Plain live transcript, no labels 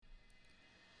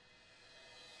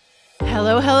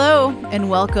Hello, hello, and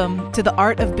welcome to The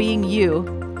Art of Being You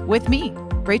with me,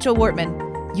 Rachel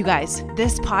Wortman. You guys,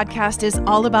 this podcast is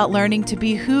all about learning to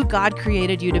be who God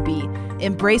created you to be,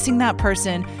 embracing that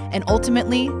person, and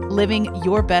ultimately living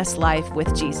your best life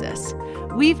with Jesus.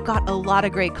 We've got a lot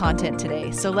of great content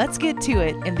today, so let's get to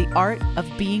it in The Art of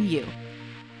Being You.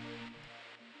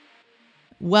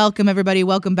 Welcome, everybody.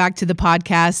 Welcome back to the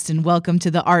podcast and welcome to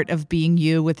The Art of Being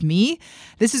You with me.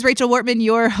 This is Rachel Wortman,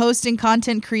 your host and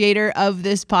content creator of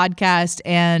this podcast.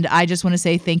 And I just want to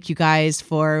say thank you guys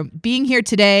for being here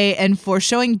today and for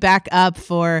showing back up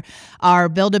for our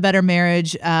Build a Better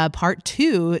Marriage part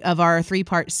 2 of our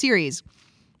 3-part series.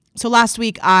 So last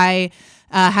week, I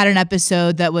had an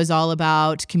episode that was all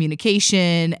about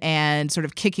communication and sort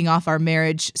of kicking off our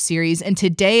marriage series. And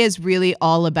today is really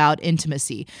all about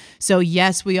intimacy. So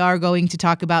yes, we are going to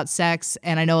talk about sex.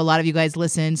 And I know a lot of you guys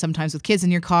listen sometimes with kids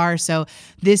in your car. So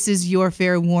this is your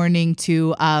fair warning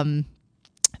to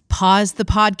pause the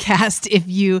podcast if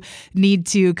you need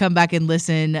to come back and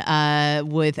listen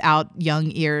without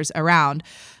young ears around.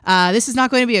 This is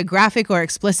not going to be a graphic or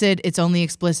explicit. It's only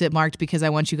explicit marked because I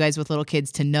want you guys with little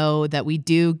kids to know that we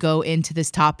do go into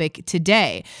this topic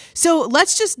today. So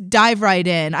let's just dive right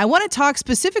in. I want to talk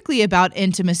specifically about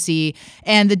intimacy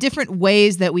and the different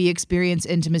ways that we experience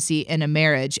intimacy in a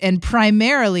marriage. And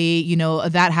primarily, you know,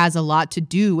 that has a lot to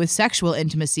do with sexual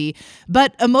intimacy,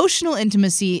 but emotional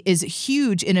intimacy is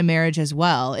huge in a marriage as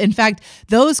well. In fact,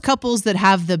 those couples that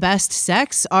have the best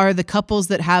sex are the couples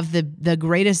that have the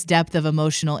greatest depth of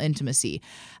emotional intimacy.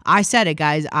 I said it,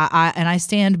 guys, and I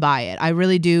stand by it. I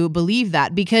really do believe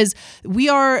that because we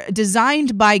are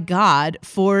designed by God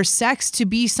for sex to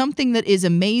be something that is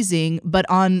amazing, but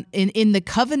in the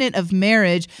covenant of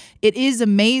marriage, it is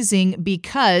amazing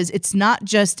because it's not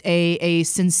just a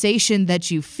sensation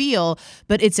that you feel,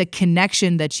 but it's a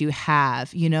connection that you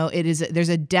have. You know, there's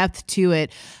a depth to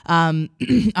it on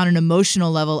an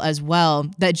emotional level as well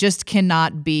that just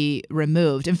cannot be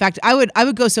removed. In fact, I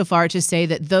would go so far to say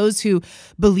that those who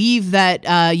believe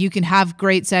that you can have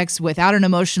great sex without an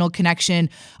emotional connection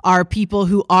are people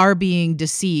who are being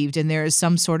deceived and there is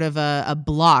some sort of a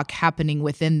block happening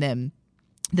within them.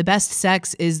 The best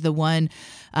sex is the one,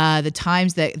 the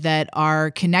times that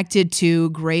are connected to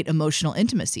great emotional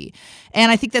intimacy.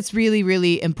 And I think that's really,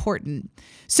 really important.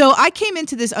 So I came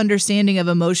into this understanding of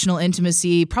emotional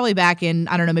intimacy probably back in,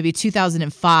 I don't know, maybe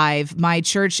 2005. My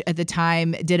church at the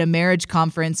time did a marriage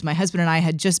conference. My husband and I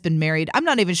had just been married. I'm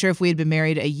not even sure if we had been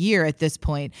married a year at this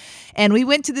point. And we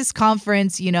went to this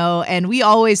conference, you know, and we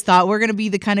always thought we're going to be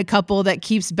the kind of couple that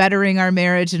keeps bettering our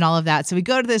marriage and all of that. So we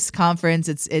go to this conference.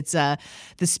 It's the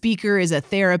speaker is a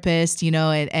therapist, you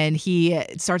know, and he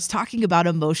starts talking about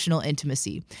emotional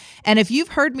intimacy. And if you've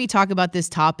heard me talk about this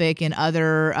topic in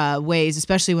other ways,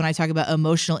 especially when I talk about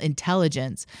emotional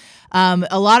intelligence,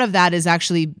 a lot of that is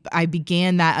actually, I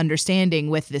began that understanding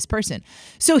with this person.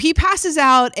 So he passes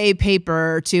out a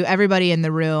paper to everybody in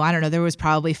the room. I don't know, there was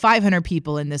probably 500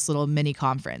 people in this little mini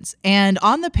conference. And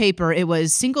on the paper, it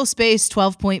was single space,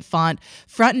 12-point font,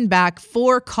 front and back,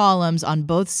 4 columns on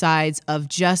both sides of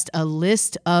just a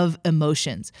list of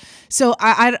emotions. So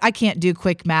I can't do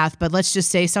quick math, but let's just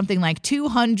say something like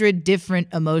 200 different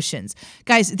emotions.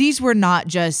 Guys, these were not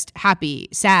just happy,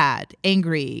 sad,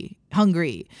 angry,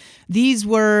 hungry. These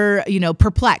were, you know,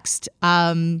 perplexed,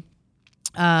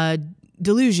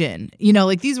 delusion, you know,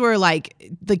 like these were like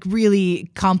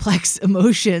really complex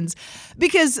emotions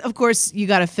because of course you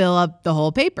got to fill up the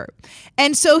whole paper.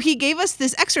 And so he gave us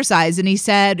this exercise and he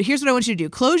said, here's what I want you to do.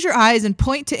 Close your eyes and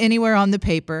point to anywhere on the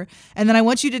paper. And then I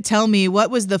want you to tell me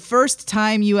what was the first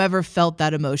time you ever felt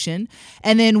that emotion.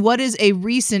 And then what is a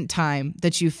recent time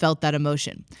that you felt that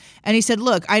emotion? And he said,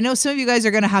 look, I know some of you guys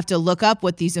are going to have to look up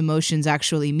what these emotions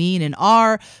actually mean and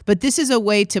are, but this is a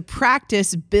way to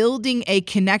practice building a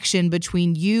connection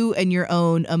between you and your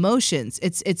own emotions.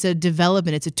 It's a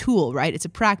development, it's a tool, right? It's a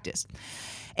practice.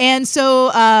 And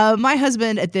so my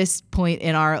husband at this point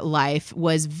in our life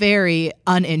was very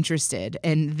uninterested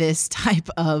in this type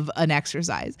of an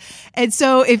exercise. And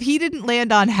so if he didn't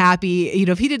land on happy, you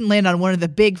know, if he didn't land on one of the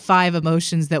big 5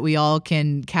 emotions that we all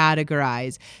can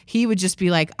categorize, he would just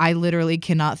be like, I literally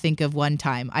cannot think of one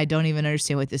time. I don't even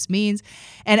understand what this means.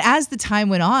 And as the time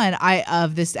went on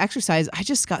of this exercise, I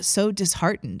just got so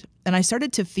disheartened. And I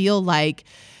started to feel like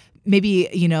maybe,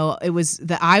 you know, it was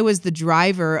that I was the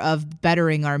driver of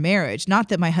bettering our marriage. Not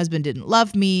that my husband didn't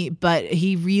love me, but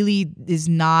he really does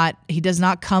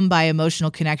not come by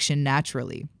emotional connection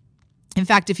naturally. In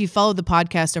fact, if you followed the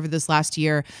podcast over this last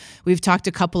year, we've talked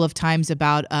a couple of times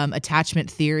about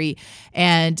attachment theory.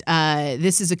 And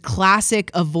this is a classic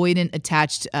avoidant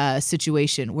attached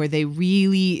situation where they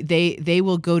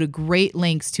will go to great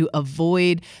lengths to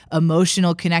avoid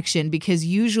emotional connection, because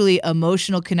usually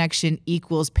emotional connection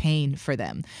equals pain for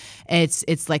them.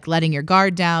 It's like letting your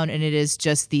guard down, and it is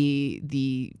just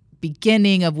the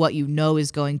beginning of what you know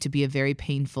is going to be a very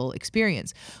painful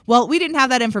experience. Well, we didn't have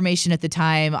that information at the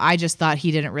time. I just thought he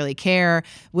didn't really care,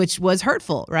 which was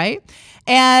hurtful, right?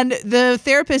 And the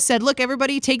therapist said, look,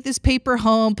 everybody take this paper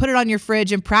home, put it on your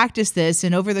fridge and practice this.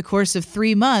 And over the course of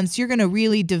 3 months, you're going to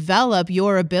really develop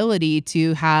your ability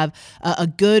to have a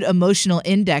good emotional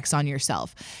index on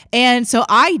yourself. And so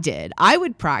I did. I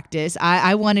would practice.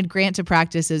 I wanted Grant to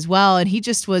practice as well. And he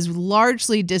just was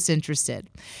largely disinterested.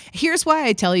 Here's why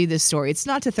I tell you this story. It's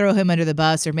not to throw him under the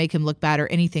bus or make him look bad or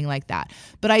anything like that.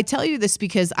 But I tell you this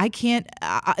because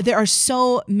there are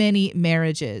so many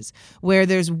marriages where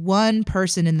there's one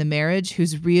person in the marriage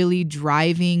who's really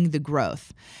driving the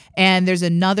growth. And there's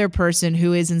another person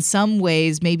who is in some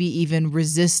ways maybe even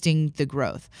resisting the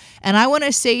growth. And I want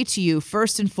to say to you,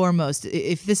 first and foremost,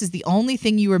 if this is the only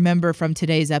thing you remember from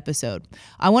today's episode,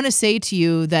 I want to say to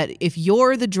you that if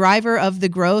you're the driver of the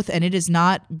growth and it is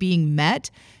not being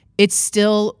met, it's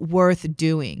still worth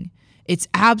doing. It's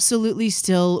absolutely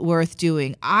still worth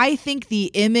doing. I think the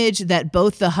image that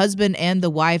both the husband and the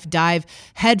wife dive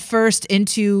headfirst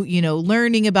into,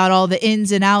 learning about all the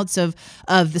ins and outs of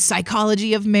the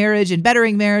psychology of marriage and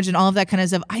bettering marriage and all of that kind of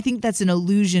stuff, I think that's an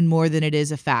illusion more than it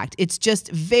is a fact. It's just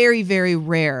very, very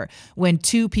rare when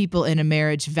two people in a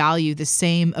marriage value the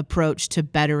same approach to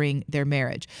bettering their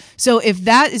marriage. So if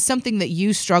that is something that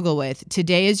you struggle with,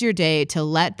 today is your day to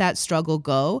let that struggle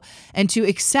go and to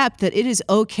accept that it is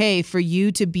okay for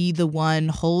you to be the one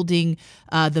holding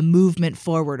the movement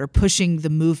forward or pushing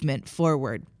the movement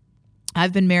forward.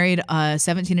 I've been married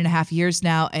 17 and a half years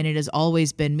now, and it has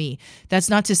always been me. That's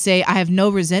not to say I have no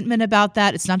resentment about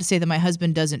that. It's not to say that my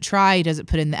husband doesn't try, he doesn't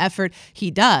put in the effort. He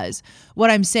does.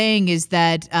 What I'm saying is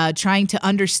that trying to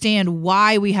understand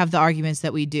why we have the arguments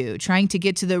that we do, trying to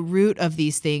get to the root of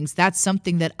these things, that's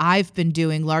something that I've been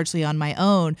doing largely on my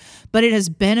own, but it has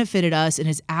benefited us and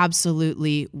is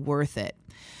absolutely worth it.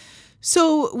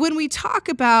 So when we talk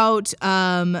about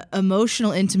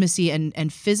emotional intimacy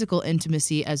and physical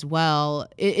intimacy as well,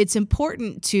 it's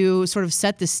important to sort of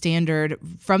set the standard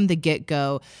from the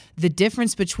get-go, the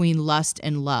difference between lust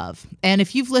and love. And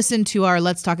if you've listened to our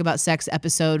Let's Talk About Sex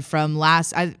episode from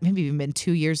maybe even been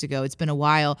 2 years ago, it's been a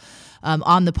while,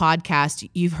 on the podcast,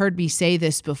 you've heard me say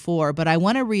this before, but I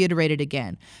want to reiterate it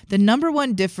again. The number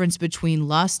one difference between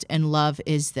lust and love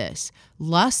is this: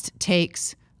 lust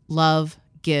takes, love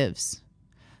gives.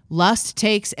 Lust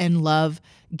takes and love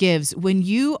gives. When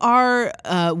you are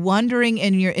wondering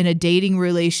and you're in a dating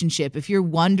relationship, if you're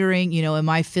wondering, am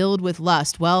I filled with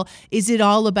lust? Well, is it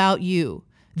all about you?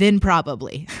 Then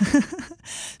probably.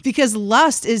 Because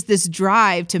lust is this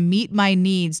drive to meet my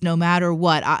needs no matter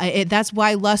what. That's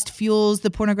why lust fuels the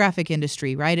pornographic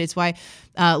industry, right? It's why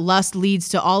lust leads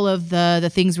to all of the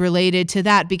things related to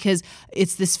that, because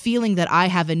it's this feeling that I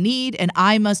have a need and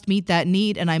I must meet that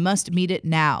need and I must meet it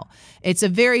now. It's a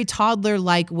very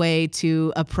toddler-like way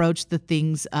to approach the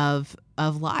things of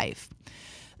life.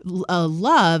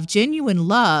 Love, genuine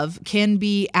love, can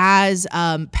be as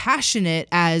passionate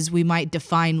as we might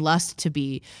define lust to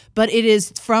be, but it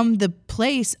is from the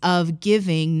place of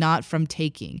giving, not from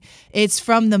taking. It's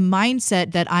from the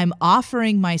mindset that I'm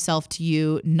offering myself to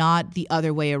you, not the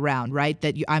other way around, right?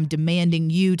 That I'm demanding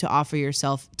you to offer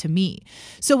yourself to me.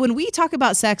 So when we talk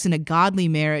about sex in a godly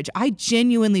marriage, I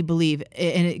genuinely believe,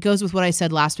 and it goes with what I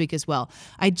said last week as well,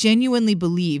 I genuinely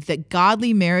believe that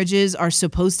godly marriages are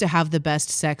supposed to have the best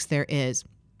sex there is.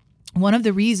 One of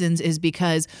the reasons is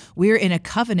because we're in a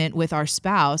covenant with our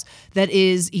spouse that's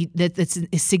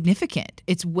significant.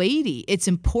 It's weighty. It's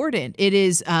important. It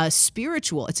is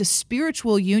spiritual. It's a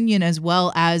spiritual union as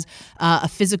well as a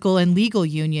physical and legal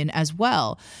union as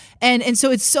well. And so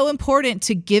it's so important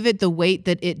to give it the weight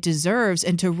that it deserves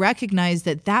and to recognize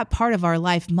that that part of our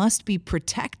life must be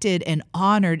protected and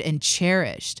honored and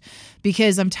cherished.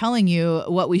 Because I'm telling you,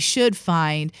 what we should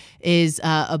find is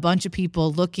a bunch of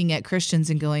people looking at Christians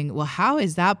and going, well, how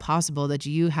is that possible that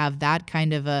you have that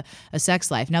kind of a sex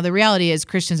life? Now, the reality is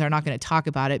Christians are not going to talk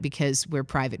about it because we're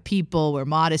private people, we're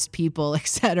modest people,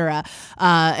 etc.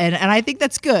 And I think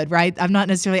that's good, right? I'm not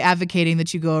necessarily advocating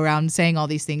that you go around saying all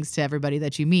these things to everybody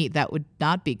that you meet. That would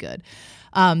not be good.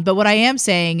 But what I am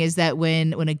saying is that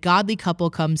when a godly couple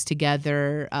comes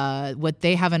together, what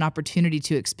they have an opportunity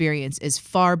to experience is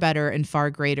far better and far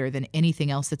greater than anything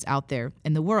else that's out there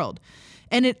in the world.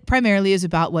 And it primarily is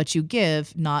about what you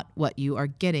give, not what you are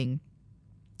getting.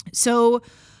 So,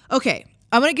 okay,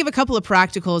 I'm going to give a couple of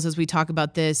practicals as we talk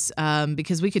about this,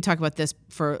 because we could talk about this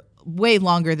for way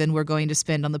longer than we're going to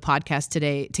spend on the podcast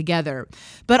today together.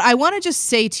 But I want to just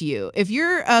say to you, if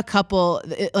you're a couple,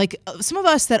 like some of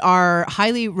us that are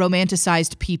highly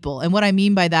romanticized people, and what I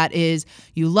mean by that is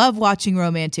you love watching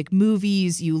romantic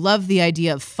movies, you love the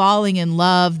idea of falling in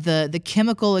love, the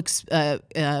chemical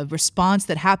response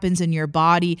that happens in your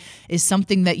body is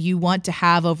something that you want to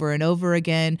have over and over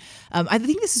again. I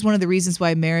think this is one of the reasons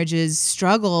why marriages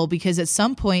struggle, because at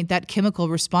some point that chemical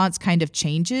response kind of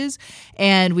changes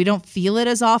and we don't feel it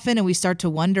as often, and we start to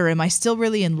wonder, am I still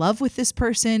really in love with this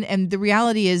person? And the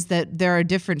reality is that there are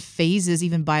different phases,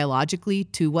 even biologically,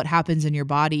 to what happens in your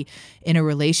body in a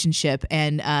relationship.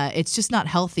 And it's just not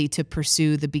healthy to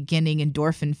pursue the beginning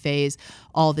endorphin phase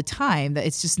all the time. That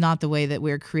it's just not the way that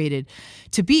we're created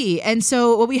to be. And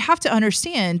so what we have to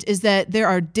understand is that there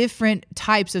are different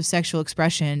types of sexual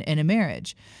expression in a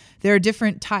marriage. There are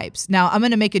different types. Now, I'm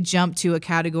going to make a jump to a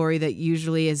category that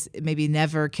usually is maybe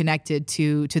never connected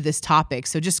to this topic.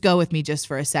 So just go with me just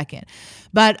for a second.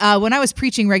 But when I was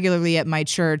preaching regularly at my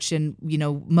church, and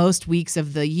most weeks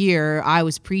of the year I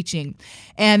was preaching,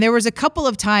 and there was a couple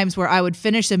of times where I would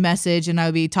finish a message and I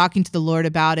would be talking to the Lord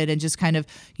about it and just kind of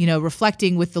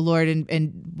reflecting with the Lord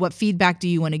and what feedback do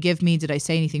you want to give me? Did I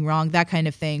say anything wrong? That kind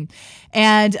of thing.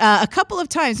 And a couple of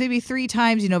times, maybe 3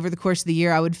 times, over the course of the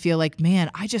year, I would feel like,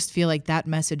 man, I just feel like that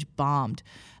message bombed.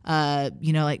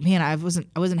 Man, I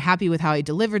wasn't happy with how I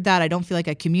delivered that. I don't feel like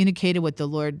I communicated what the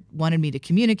Lord wanted me to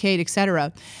communicate,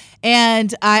 etc.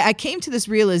 And I came to this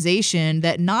realization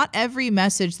that not every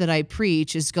message that I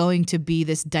preach is going to be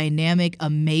this dynamic,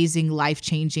 amazing,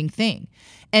 life-changing thing.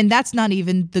 And that's not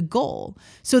even the goal.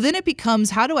 So then it becomes,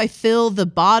 how do I fill the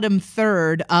bottom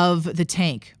third of the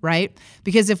tank, right?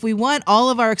 Because if we want all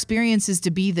of our experiences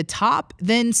to be the top,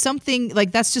 then something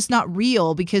like that's just not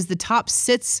real, because the top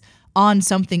sits on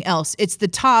something else. It's the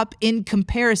top in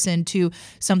comparison to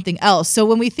something else. So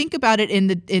when we think about it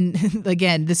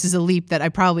again, this is a leap that I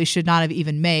probably should not have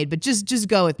even made, but just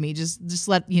go with me. Just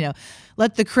let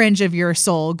the cringe of your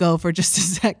soul go for just a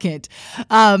second.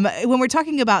 When we're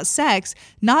talking about sex,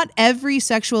 not every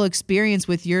sexual experience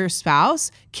with your spouse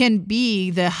can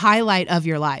be the highlight of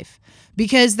your life,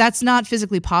 because that's not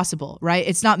physically possible, right?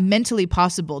 It's not mentally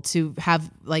possible to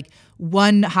have like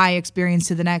one high experience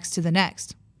to the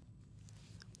next.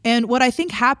 And what I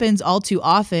think happens all too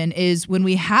often is when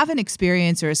we have an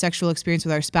experience or a sexual experience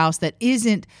with our spouse that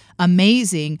isn't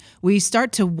amazing, we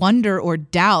start to wonder or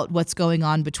doubt what's going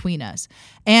on between us.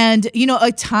 And,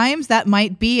 at times that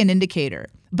might be an indicator.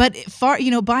 But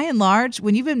by and large,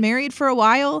 when you've been married for a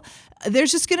while,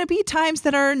 there's just going to be times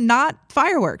that are not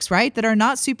fireworks, right? That are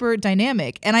not super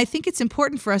dynamic. And I think it's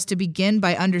important for us to begin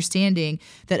by understanding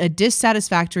that a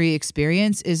dissatisfactory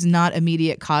experience is not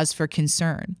immediate cause for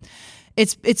concern.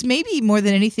 It's maybe more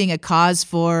than anything a cause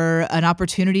for an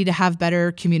opportunity to have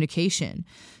better communication.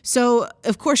 So,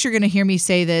 of course, you're going to hear me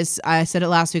say this. I said it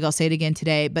last week. I'll say it again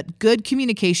today. But good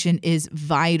communication is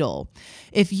vital.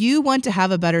 If you want to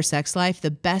have a better sex life,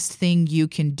 the best thing you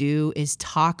can do is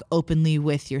talk openly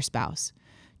with your spouse.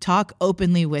 Talk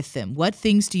openly with them. What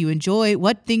things do you enjoy?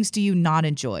 What things do you not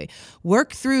enjoy?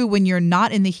 Work through when you're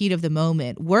not in the heat of the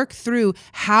moment. Work through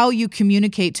how you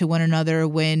communicate to one another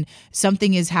when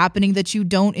something is happening that you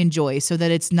don't enjoy, so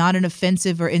that it's not an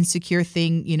offensive or insecure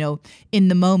thing, in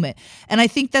the moment. And I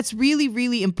think that's really,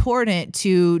 really important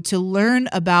to learn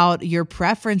about your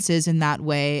preferences in that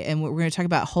way. And we're going to talk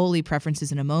about holy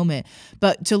preferences in a moment,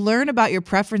 but to learn about your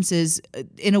preferences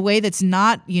in a way that's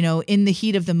not, in the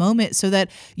heat of the moment, so that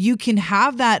you can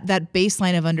have that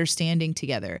baseline of understanding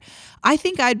together. I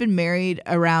think I'd been married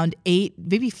around 8,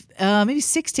 maybe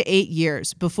 6 to 8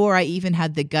 years before I even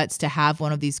had the guts to have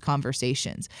one of these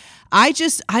conversations. I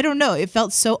don't know. It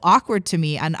felt so awkward to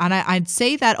me. And I'd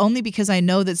say that only because I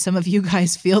know that some of you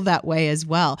guys feel that way as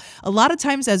well. A lot of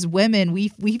times as women, we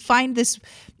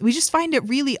just find it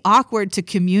really awkward to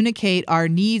communicate our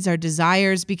needs, our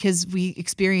desires, because we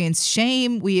experience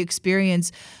shame, we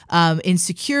experience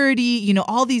insecurity,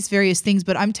 all these various things.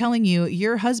 But I'm telling you,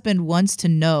 your husband wants to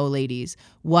know, ladies,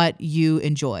 what you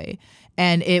enjoy.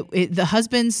 And the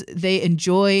husbands, they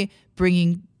enjoy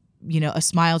bringing a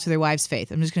smile to their wife's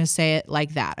faith. I'm just going to say it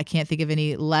like that. I can't think of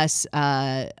any less.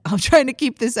 I'm trying to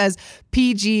keep this as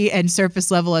PG and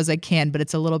surface level as I can, but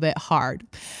it's a little bit hard.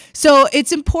 So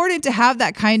it's important to have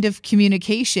that kind of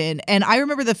communication. And I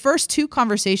remember the first two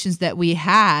conversations that we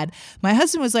had, my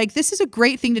husband was like, this is a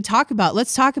great thing to talk about.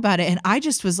 Let's talk about it. And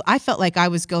I felt like I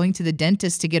was going to the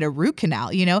dentist to get a root canal.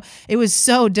 It was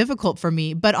so difficult for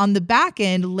me. But on the back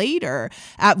end later,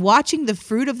 at watching the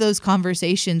fruit of those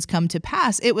conversations come to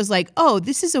pass, it was like, oh,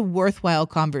 this is a worthwhile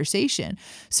conversation.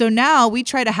 So now we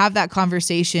try to have that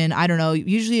conversation, I don't know,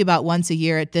 usually about once a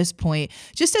year at this point,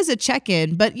 just as a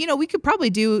check-in. But, we could probably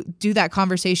do that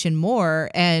conversation more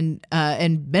and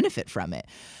benefit from it.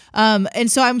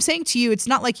 And so I'm saying to you, it's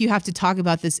not like you have to talk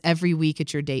about this every week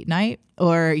at your date night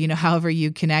or, however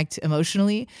you connect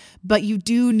emotionally, but you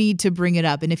do need to bring it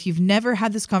up. And if you've never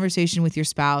had this conversation with your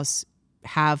spouse,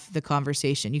 have the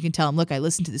conversation. You can tell them, look, I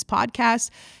listened to this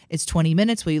podcast. It's 20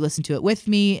 minutes. Will you listen to it with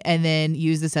me? And then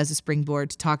use this as a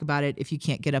springboard to talk about it if you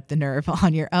can't get up the nerve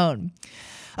on your own.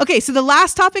 Okay, so the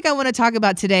last topic I want to talk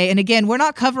about today, and again, we're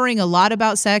not covering a lot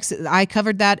about sex. I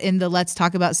covered that in the Let's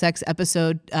Talk About Sex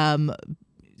episode.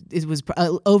 It was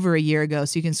over a year ago,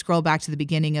 so you can scroll back to the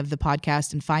beginning of the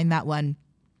podcast and find that one.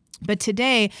 But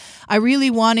today, I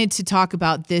really wanted to talk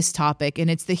about this topic,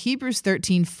 and it's the Hebrews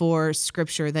 13:4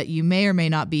 scripture that you may or may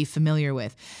not be familiar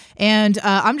with. And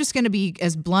I'm just going to be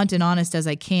as blunt and honest as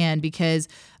I can because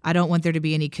I don't want there to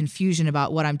be any confusion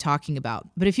about what I'm talking about.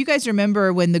 But if you guys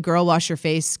remember when the Go Wash Your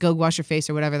Face,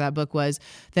 or whatever that book was,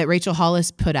 that Rachel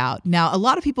Hollis put out. Now, a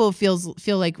lot of people feel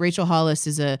like Rachel Hollis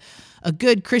is a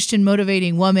good Christian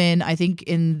motivating woman. I think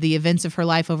in the events of her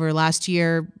life over last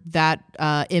year, that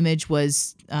image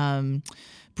was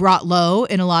brought low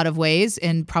in a lot of ways,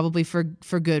 and probably for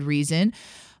good reason.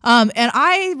 And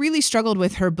I really struggled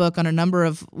with her book on a number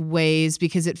of ways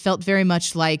because it felt very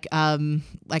much like I'm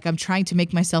trying to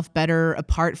make myself better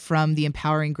apart from the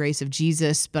empowering grace of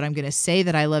Jesus, but I'm going to say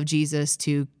that I love Jesus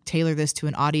to tailor this to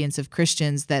an audience of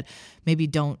Christians that maybe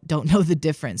don't know the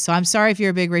difference. So I'm sorry if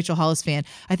you're a big Rachel Hollis fan.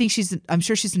 I'm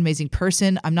sure she's an amazing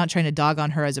person. I'm not trying to dog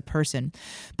on her as a person.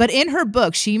 But in her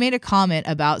book, she made a comment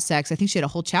about sex. I think she had a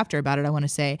whole chapter about it, I want to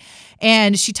say.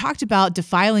 And she talked about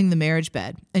defiling the marriage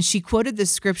bed. And she quoted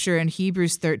this scripture in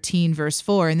Hebrews 13, verse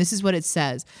 4. And this is what it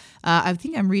says. I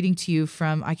think I'm reading to you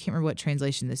from, I can't remember what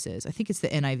translation this is. I think it's the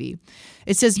NIV.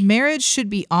 It says, marriage should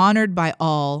be honored by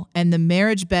all and the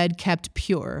marriage bed kept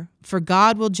pure, for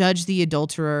God will judge the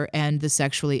adulterer and the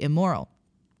sexually immoral.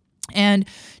 And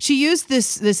she used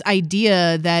this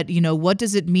idea that, what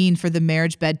does it mean for the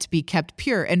marriage bed to be kept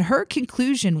pure? And her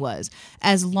conclusion was,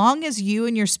 as long as you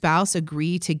and your spouse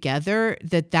agree together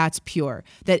that that's pure,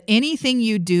 that anything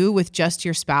you do with just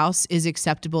your spouse is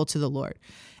acceptable to the Lord.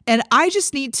 And I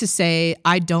just need to say,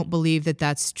 I don't believe that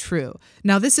that's true.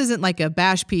 Now, this isn't like a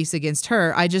bash piece against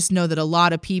her. I just know that a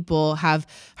lot of people have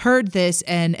heard this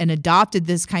and adopted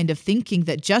this kind of thinking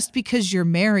that just because you're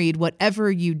married,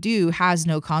 whatever you do has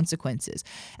no consequences.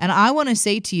 And I want to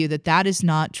say to you that that is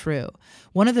not true.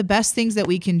 One of the best things that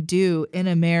we can do in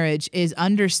a marriage is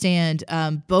understand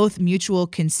both mutual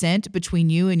consent between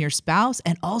you and your spouse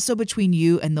and also between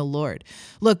you and the Lord.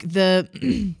 Look,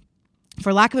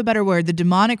 for lack of a better word, the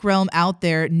demonic realm out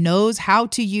there knows how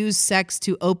to use sex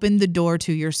to open the door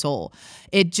to your soul.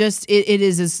 It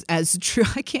is as true.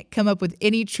 I can't come up with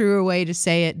any truer way to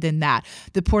say it than that.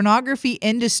 The pornography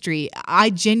industry,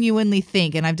 I genuinely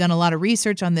think, and I've done a lot of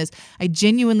research on this, I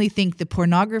genuinely think the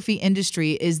pornography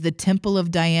industry is the Temple of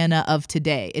Diana of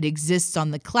today. It exists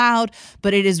on the cloud,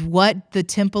 but it is what the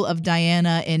Temple of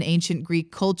Diana in ancient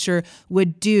Greek culture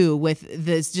would do with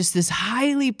this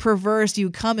highly perverse,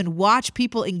 you come and watch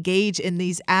people engage in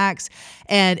these acts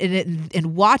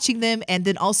and watching them and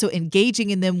then also engaging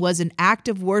in them was an act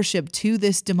of worship to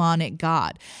this demonic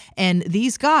god. And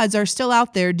these gods are still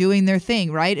out there doing their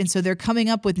thing, right? And so they're coming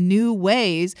up with new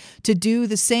ways to do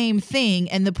the same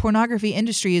thing. And the pornography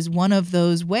industry is one of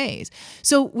those ways.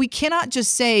 So we cannot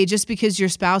just say, just because your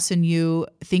spouse and you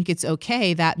think it's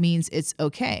okay, that means it's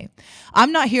okay.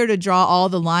 I'm not here to draw all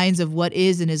the lines of what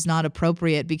is and is not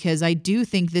appropriate, because I do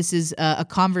think this is a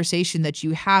conversation that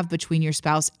you have between your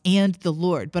spouse and the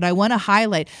Lord. But I want to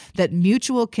highlight that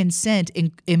mutual consent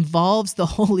involves the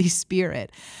Holy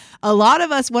Spirit. A lot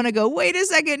of us want to go, wait a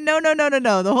second, no.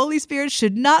 The Holy Spirit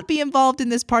should not be involved in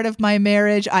this part of my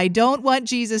marriage. I don't want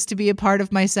Jesus to be a part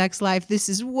of my sex life. This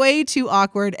is way too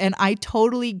awkward, and I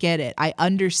totally get it. I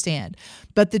understand.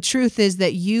 But the truth is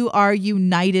that you are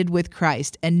united with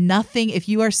Christ, and nothing, if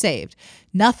you are saved,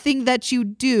 Nothing that you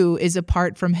do is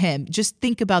apart from him. Just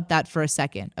think about that for a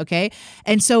second, okay?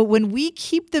 And so when we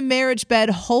keep the marriage bed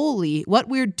holy, what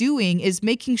we're doing is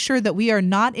making sure that we are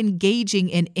not engaging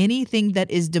in anything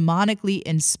that is demonically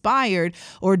inspired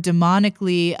or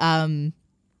demonically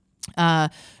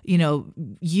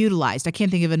utilized. I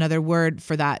can't think of another word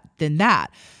for that than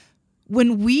that.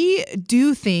 When we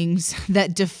do things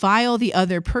that defile the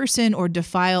other person or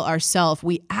defile ourselves,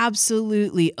 we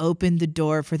absolutely open the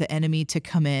door for the enemy to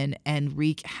come in and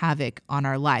wreak havoc on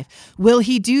our life. Will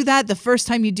he do that the first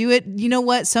time you do it? You know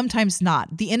what? Sometimes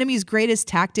not. The enemy's greatest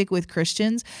tactic with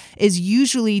Christians is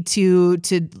usually to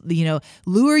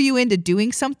lure you into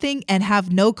doing something and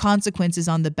have no consequences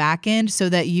on the back end so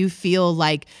that you feel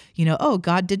like, oh,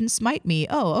 God didn't smite me.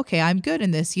 Oh, okay, I'm good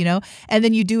in this, and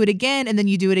then you do it again and then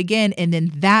you do it again. And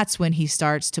then that's when he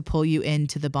starts to pull you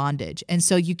into the bondage. And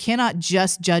so you cannot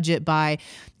just judge it by,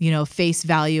 face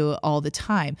value all the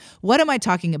time. What am I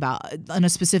talking about on a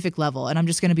specific level? And I'm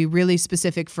just going to be really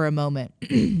specific for a moment.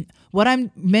 What I'm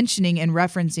mentioning and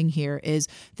referencing here is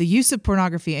the use of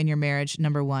pornography in your marriage,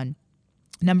 number one.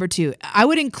 Number two, I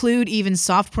would include even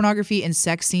soft pornography and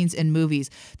sex scenes in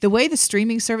movies. The way the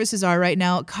streaming services are right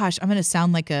now, gosh, I'm going to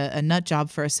sound like a nut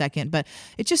job for a second, but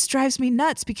it just drives me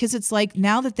nuts because it's like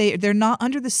now that they're not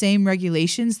under the same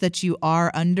regulations that you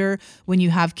are under when you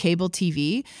have cable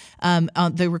TV.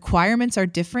 The requirements are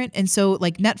different. And so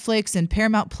like Netflix and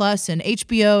Paramount Plus and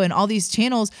HBO and all these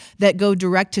channels that go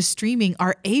direct to streaming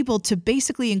are able to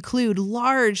basically include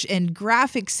large and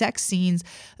graphic sex scenes,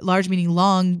 large meaning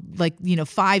long,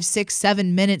 5, 6,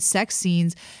 7 minute sex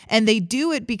scenes, and they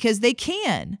do it because they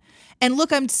can. And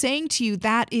look, I'm saying to you,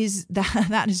 that is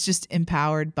just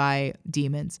empowered by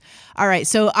demons. All right,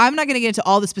 so I'm not going to get into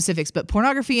all the specifics, but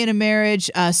pornography in a marriage,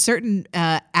 certain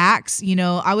acts,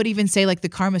 I would even say like the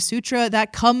Kama Sutra,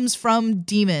 that comes from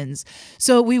demons.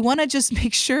 So we want to just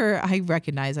make sure, I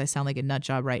recognize I sound like a nut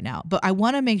job right now, but I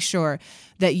want to make sure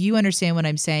that you understand what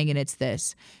I'm saying, and it's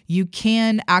this. You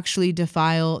can actually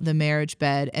defile the marriage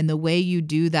bed, and the way you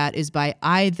do that is by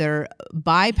either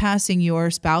bypassing your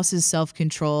spouse's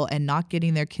self-control and not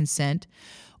getting their consent,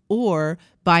 or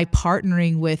by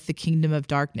partnering with the kingdom of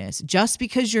darkness. Just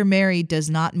because you're married does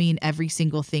not mean every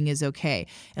single thing is okay.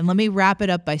 And let me wrap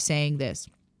it up by saying this.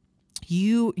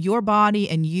 Your body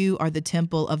and you are the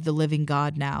temple of the living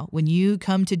God now. When you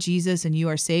come to Jesus and you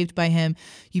are saved by him,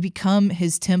 you become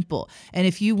his temple. And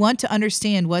if you want to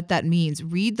understand what that means,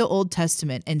 read the Old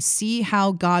Testament and see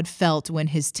how God felt when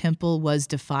his temple was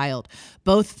defiled,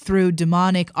 both through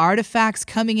demonic artifacts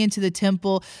coming into the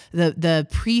temple, the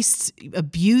priests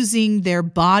abusing their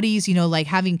bodies, like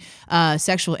having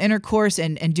sexual intercourse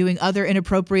and doing other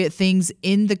inappropriate things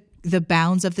in the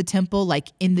bounds of the temple, like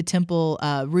in the temple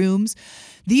rooms.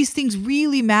 These things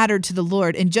really mattered to the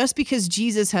Lord. And just because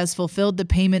Jesus has fulfilled the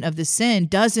payment of the sin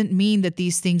doesn't mean that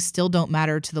these things still don't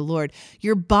matter to the Lord.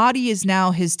 Your body is now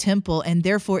his temple, and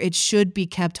therefore it should be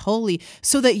kept holy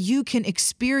so that you can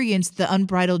experience the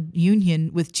unbridled union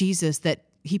with Jesus that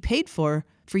he paid for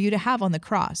you to have on the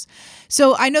cross.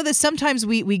 So I know that sometimes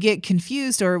we get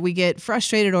confused or we get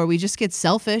frustrated or we just get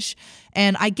selfish,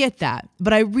 and I get that.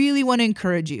 But I really want to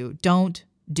encourage you, don't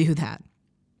do that.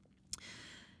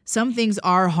 Some things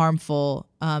are harmful,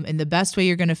 and the best way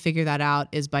you're going to figure that out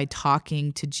is by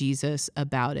talking to Jesus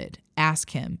about it. Ask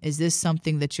him, is this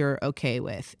something that you're okay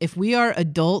with? If we are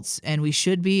adults, and we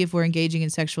should be if we're engaging in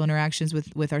sexual interactions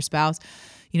with our spouse,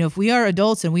 if we are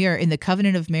adults and we are in the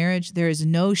covenant of marriage, there is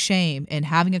no shame in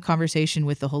having a conversation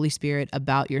with the Holy Spirit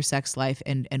about your sex life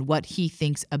and what he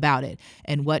thinks about it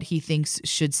and what he thinks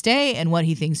should stay and what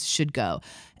he thinks should go.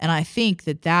 And I think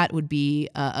that would be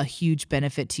a huge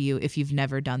benefit to you if you've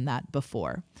never done that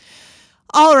before.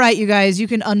 All right, you guys, you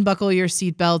can unbuckle your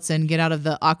seatbelts and get out of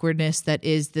the awkwardness that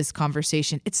is this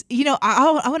conversation. It's,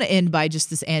 I want to end by just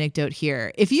this anecdote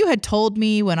here. If you had told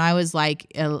me when I was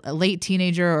like a late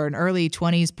teenager or an early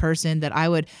 20s person that I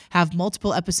would have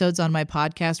multiple episodes on my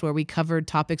podcast where we covered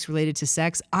topics related to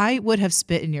sex, I would have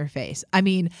spit in your face. I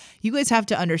mean, you guys have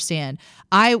to understand,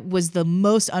 I was the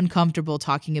most uncomfortable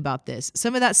talking about this.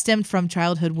 Some of that stemmed from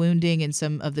childhood wounding and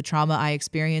some of the trauma I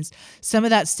experienced. Some of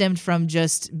that stemmed from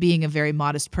just being a very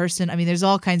modest person. I mean, there's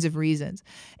all kinds of reasons.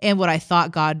 And what I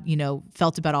thought God,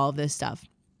 felt about all of this stuff.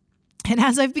 And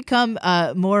as I've become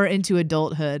more into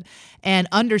adulthood and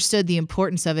understood the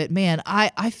importance of it, man,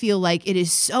 I feel like it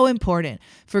is so important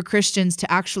for Christians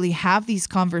to actually have these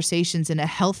conversations in a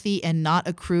healthy and not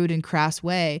a crude and crass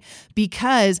way,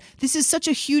 because this is such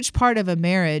a huge part of a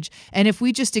marriage. And if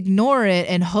we just ignore it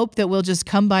and hope that we'll just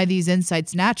come by these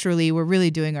insights naturally, we're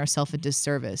really doing ourselves a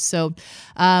disservice. So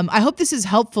I hope this is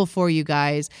helpful for you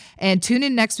guys. And tune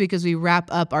in next week as we wrap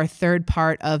up our third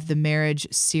part of the marriage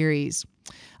series.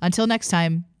 Until next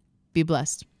time, be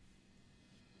blessed.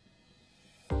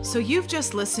 So you've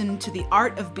just listened to The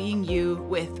Art of Being You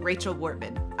with Rachel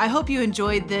Wortman. I hope you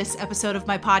enjoyed this episode of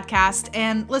my podcast.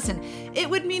 And listen, it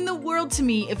would mean the world to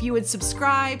me if you would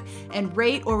subscribe and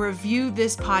rate or review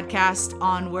this podcast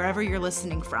on wherever you're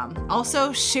listening from.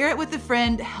 Also, share it with a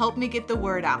friend. Help me get the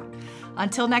word out.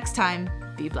 Until next time,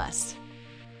 be blessed.